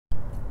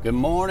Good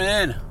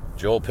morning.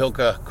 Joel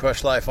Pilka,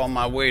 Crush Life on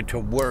my way to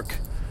work.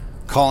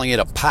 Calling it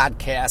a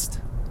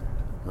podcast,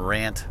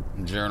 rant,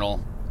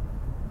 journal.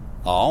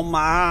 On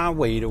my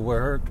way to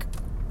work.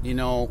 You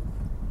know,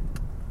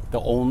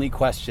 the only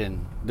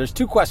question, there's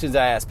two questions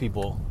I ask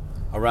people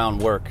around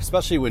work,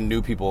 especially when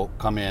new people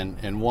come in.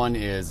 And one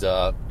is,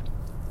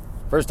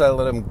 first I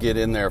let them get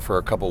in there for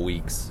a couple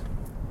weeks.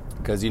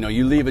 Because, you know,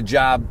 you leave a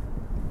job,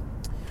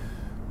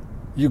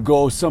 you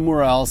go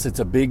somewhere else, it's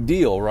a big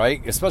deal,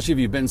 right? Especially if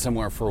you've been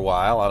somewhere for a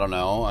while. I don't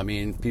know. I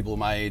mean, people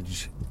my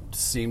age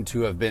seem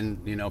to have been,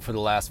 you know, for the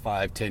last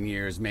 5-10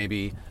 years,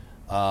 maybe.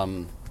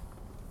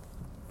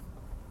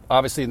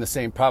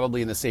 Obviously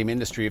probably in the same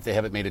industry if they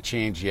haven't made a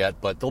change yet,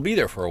 but they'll be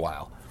there for a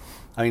while.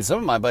 I mean, some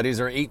of my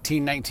buddies are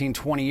 18, 19,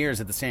 20 years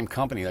at the same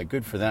company. Like,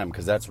 good for them,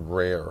 because that's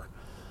rare.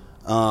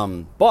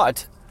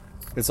 But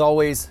it's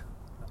always,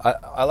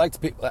 I like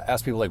to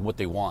ask people, like, what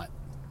they want,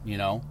 you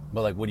know?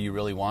 But, like, what do you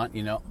really want,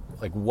 you know?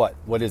 Like, what?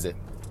 What is it?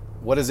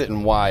 What is it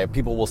and why?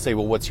 People will say,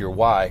 well, what's your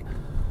why?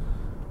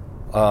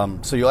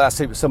 So you'll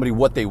ask somebody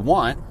what they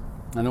want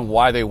and then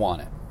why they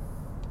want it.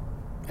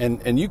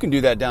 And you can do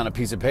that down a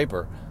piece of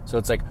paper. So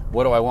it's like,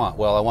 what do I want?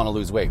 Well, I want to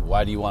lose weight.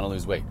 Why do you want to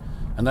lose weight?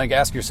 And then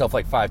ask yourself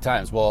like 5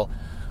 times, well,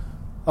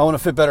 I want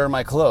to fit better in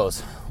my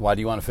clothes. Why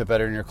do you want to fit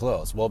better in your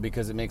clothes? Well,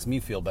 because it makes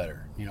me feel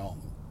better. You know,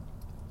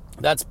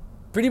 that's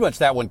pretty much,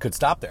 that one could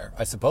stop there,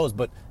 I suppose.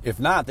 But if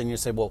not, then you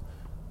say, well,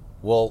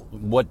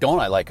 what don't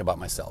I like about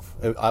myself?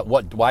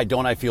 Why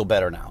don't I feel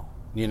better now?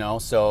 You know,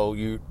 so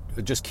you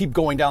just keep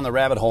going down the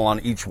rabbit hole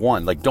on each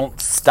one. Like,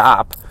 don't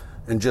stop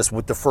and just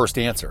with the first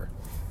answer,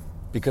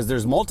 because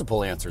there's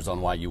multiple answers on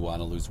why you want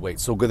to lose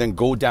weight. So then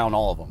go down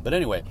all of them. But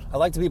anyway, I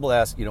like to people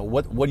ask, you know,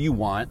 what do you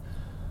want?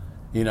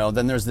 You know,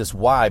 then there's this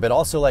why, but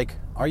also, like,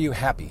 are you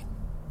happy?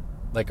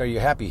 Like, are you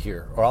happy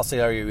here? Or I'll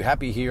say, are you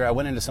happy here? I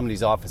went into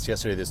somebody's office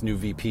yesterday, this new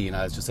VP, and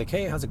I was just like,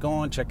 hey, how's it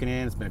going? Checking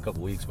in. It's been a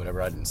couple weeks,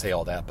 whatever. I didn't say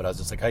all that, but I was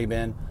just like, how you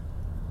been?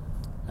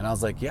 And I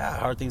was like, yeah,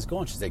 how are things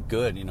going? She's like,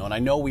 good, you know, and I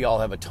know we all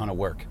have a ton of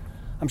work.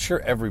 I'm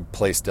sure every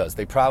place does.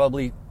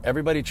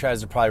 Everybody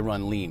tries to probably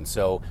run lean.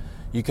 So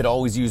you could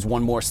always use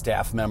one more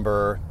staff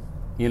member,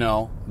 you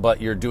know,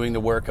 but you're doing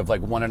the work of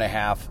like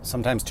 1.5,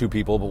 sometimes 2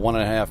 people, but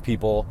 1.5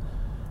 people.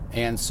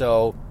 And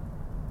so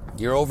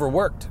you're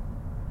overworked,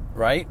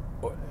 right?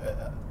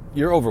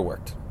 You're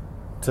overworked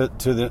to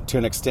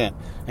an extent.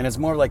 And it's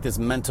more like this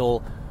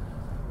mental,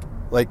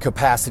 like,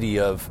 capacity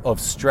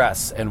of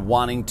stress and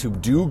wanting to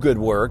do good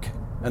work.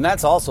 And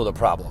that's also the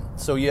problem.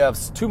 So you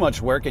have too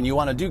much work and you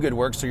want to do good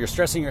work, so you're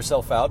stressing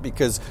yourself out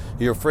because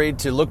you're afraid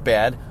to look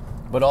bad,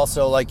 but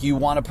also, like, you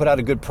want to put out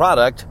a good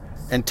product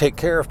and take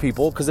care of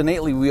people, because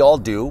innately we all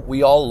do.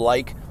 We all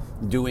like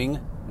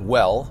doing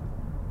well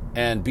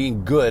and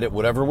being good at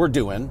whatever we're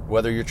doing,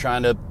 whether you're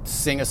trying to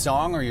sing a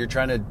song or you're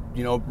trying to,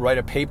 you know, write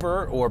a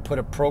paper or put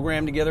a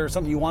program together or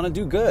something. You want to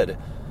do good.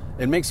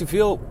 It makes you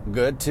feel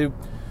good to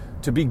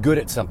be good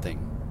at something,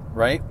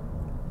 right?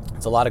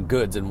 It's a lot of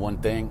goods in one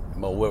thing.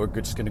 Well, we're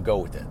just going to go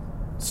with it.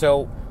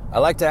 So I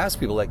like to ask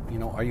people, like, you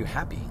know, are you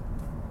happy?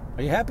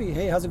 Are you happy?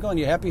 Hey, how's it going?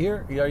 You happy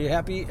here? Are you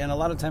happy? And a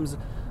lot of times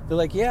they're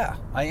like, yeah,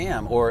 I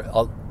am.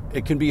 Or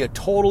it can be a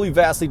totally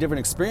vastly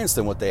different experience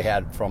than what they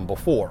had from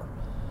before.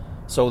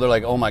 So they're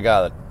like, oh my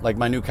God, like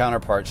my new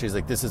counterpart, she's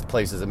like, this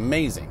place is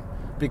amazing,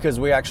 because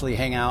we actually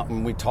hang out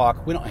and we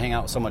talk. We don't hang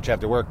out so much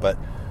after work, but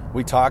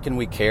we talk and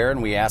we care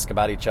and we ask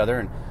about each other.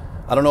 And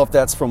I don't know if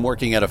that's from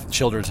working at a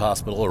children's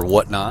hospital or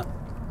whatnot,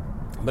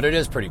 but it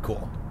is pretty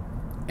cool.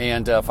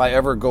 And if I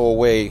ever go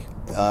away,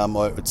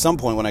 at some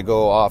point when I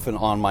go off and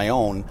on my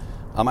own,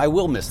 I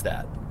will miss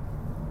that.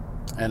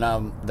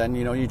 And then,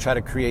 you know, you try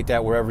to create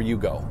that wherever you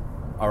go.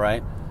 All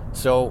right.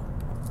 So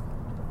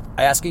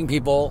asking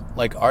people,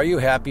 like, are you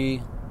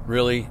happy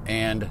really?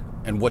 And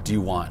what do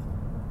you want?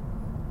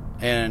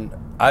 And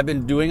I've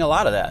been doing a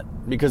lot of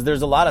that, because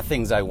there's a lot of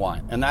things I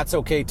want, and that's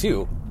okay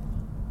too.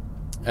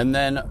 And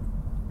then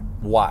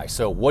why?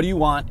 So what do you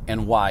want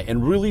and why?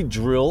 And really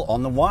drill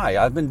on the why.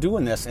 I've been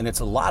doing this and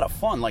it's a lot of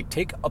fun. Like,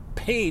 take a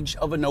page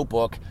of a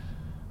notebook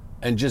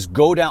and just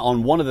go down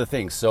on one of the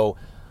things. So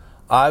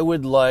I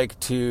would like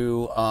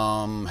to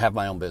have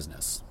my own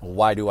business.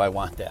 Why do I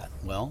want that?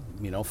 Well,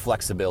 you know,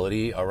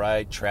 flexibility, all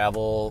right,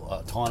 travel,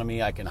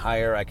 autonomy. I can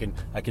hire, I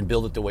can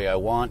build it the way I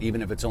want,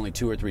 even if it's only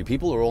 2 or 3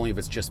 people, or only if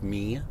it's just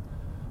me.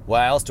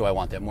 Why else do I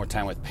want that? More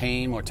time with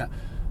pain, more time,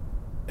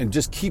 and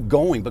just keep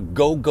going. But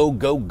go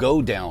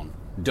down.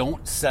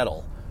 Don't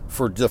settle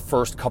for the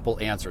first couple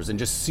answers, and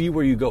just see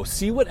where you go.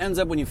 See what ends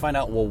up when you find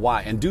out, well,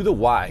 why, and do the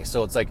why.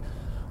 So it's like,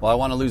 well, I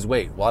want to lose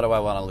weight. Why do I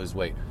want to lose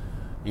weight?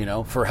 You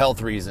know, for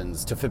health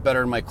reasons, to fit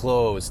better in my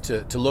clothes,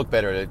 to look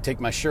better, to take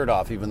my shirt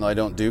off, even though I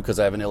don't do, because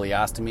I have an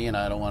ileostomy and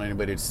I don't want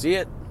anybody to see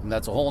it. And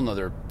that's a whole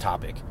nother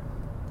topic.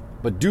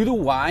 But do the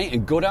why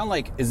and go down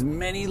like as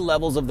many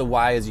levels of the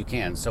why as you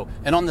can. So,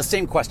 and on the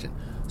same question.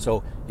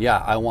 So, yeah,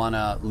 I want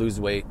to lose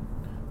weight.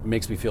 It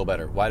makes me feel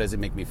better. Why does it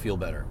make me feel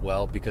better?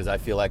 Well, because I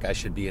feel like I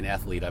should be an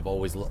athlete. I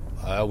always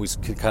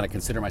kind of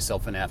consider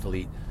myself an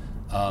athlete.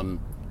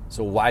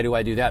 So why do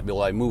I do that?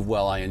 Well, I move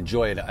well. I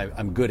enjoy it.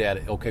 I'm good at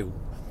it. Okay.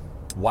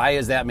 Why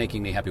is that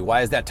making me happy?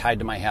 Why is that tied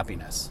to my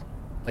happiness?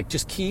 Like,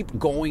 just keep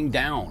going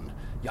down.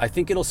 I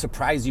think it'll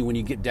surprise you when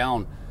you get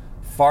down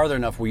farther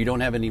enough where you don't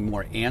have any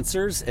more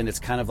answers and it's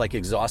kind of like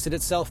exhausted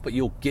itself, but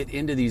you'll get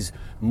into these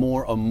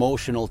more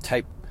emotional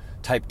type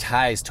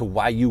ties to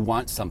why you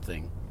want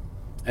something.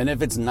 And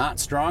if it's not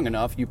strong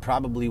enough, you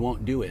probably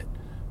won't do it.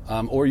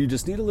 Or you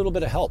just need a little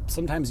bit of help.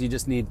 Sometimes you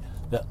just need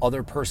the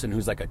other person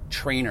who's like a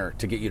trainer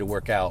to get you to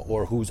work out,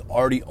 or who's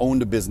already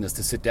owned a business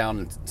to sit down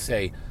and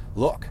say,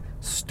 look,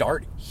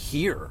 start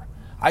here.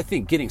 I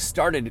think getting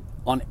started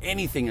on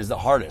anything is the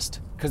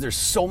hardest because there's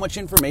so much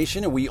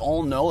information, and we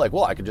all know, like,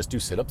 well, I could just do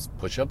sit-ups,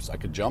 push-ups, I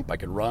could jump, I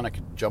could run, I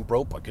could jump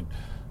rope,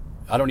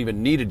 I don't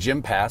even need a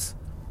gym pass,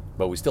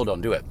 but we still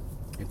don't do it.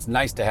 It's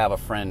nice to have a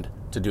friend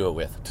to do it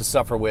with, to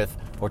suffer with,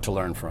 or to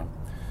learn from.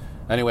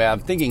 Anyway, I'm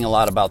thinking a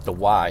lot about the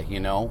why,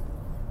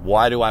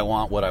 Why do I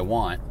want what I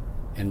want?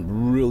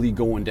 And really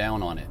going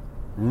down on it.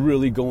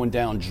 Really going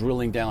down,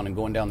 drilling down and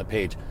going down the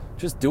page.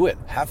 Just do it.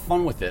 Have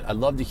fun with it. I'd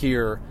love to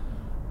hear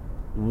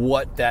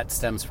what that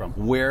stems from,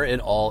 where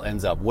it all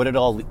ends up, what it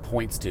all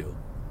points to.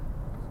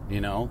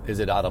 Is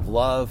it out of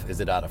love? Is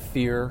it out of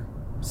fear?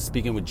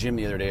 Speaking with Jim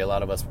the other day, a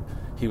lot of us,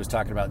 he was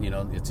talking about,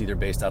 it's either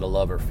based out of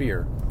love or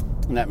fear.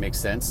 And that makes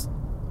sense.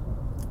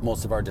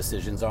 Most of our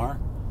decisions are.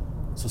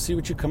 So see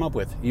what you come up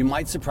with. You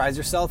might surprise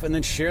yourself, and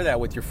then share that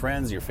with your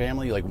friends, your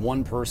family, like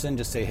one person.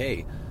 Just say,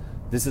 hey,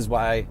 this is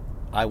why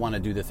I want to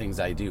do the things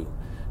I do.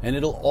 And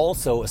it'll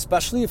also,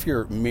 especially if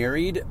you're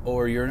married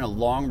or you're in a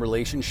long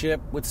relationship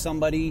with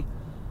somebody,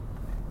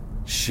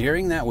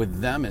 sharing that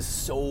with them is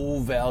so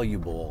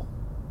valuable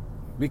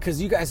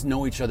because you guys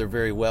know each other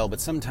very well,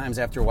 but sometimes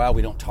after a while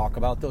we don't talk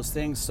about those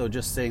things. So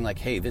just saying like,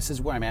 hey, this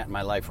is where I'm at in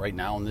my life right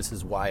now, and this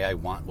is why I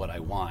want what I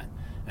want.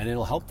 And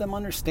it'll help them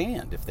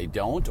understand if they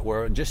don't,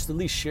 or just at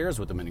least shares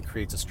with them, and it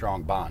creates a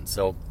strong bond.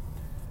 So,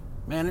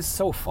 man, it's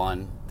so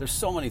fun. There's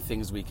so many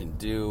things we can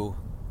do,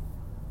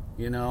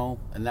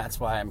 and that's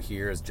why I'm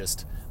here, is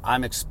just,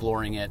 I'm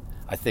exploring it.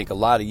 I think a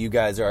lot of you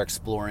guys are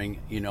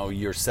exploring,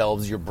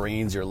 yourselves, your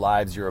brains, your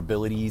lives, your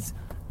abilities,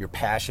 your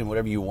passion,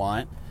 whatever you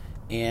want.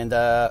 And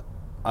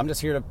I'm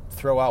just here to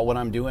throw out what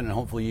I'm doing, and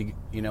hopefully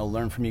you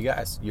learn from you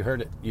guys. You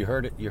heard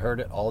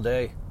it all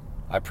day.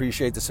 I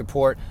appreciate the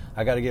support.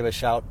 I got to give a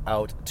shout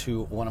out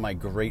to one of my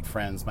great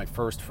friends, my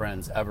first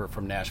friends ever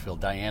from Nashville,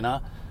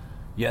 Diana.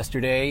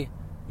 Yesterday,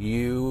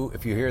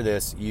 if you hear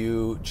this,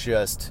 you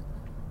just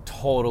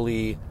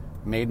totally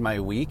made my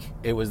week.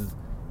 It was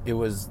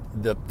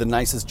the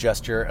nicest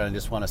gesture, and I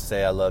just want to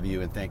say I love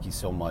you and thank you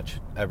so much,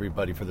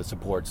 everybody, for the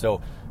support.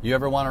 So you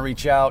ever want to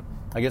reach out,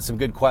 I get some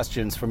good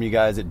questions from you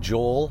guys at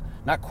Joel,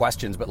 not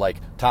questions, but like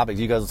topics.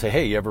 You guys will say,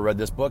 hey, you ever read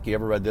this book? You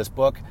ever read this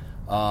book?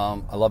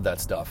 I love that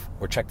stuff.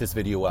 Or check this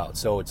video out.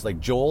 So it's like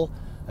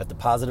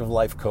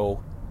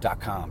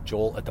joel@thepositivelifeco.com.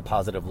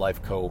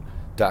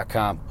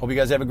 joel@thepositivelifeco.com. Hope you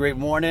guys have a great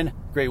morning,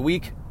 great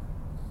week.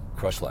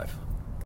 Crush life.